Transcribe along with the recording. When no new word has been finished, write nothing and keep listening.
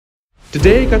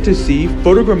Today I got to see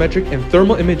photogrammetric and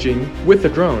thermal imaging with a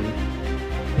drone.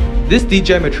 This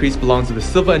DJI matrice belongs to the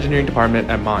Civil Engineering Department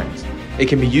at Mines. It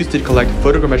can be used to collect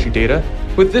photogrammetric data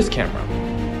with this camera,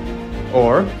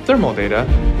 or thermal data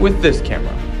with this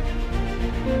camera.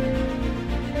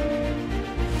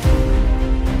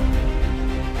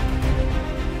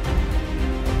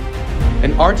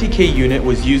 An RTK unit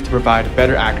was used to provide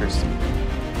better accuracy.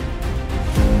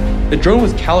 The drone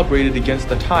was calibrated against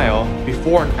the tile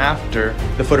before and after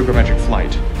the photogrammetric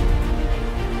flight.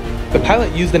 The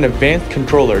pilot used an advanced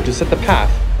controller to set the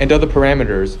path and other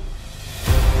parameters.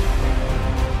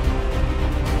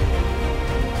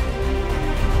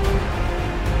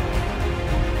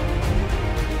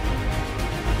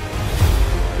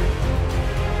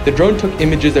 The drone took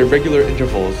images at regular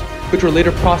intervals, which were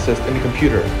later processed in the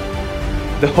computer.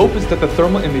 The hope is that the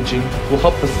thermal imaging will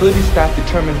help facility staff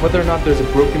determine whether or not there's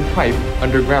a broken pipe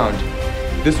underground.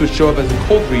 This would show up as a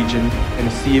cold region in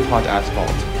a sea of hot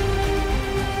asphalt.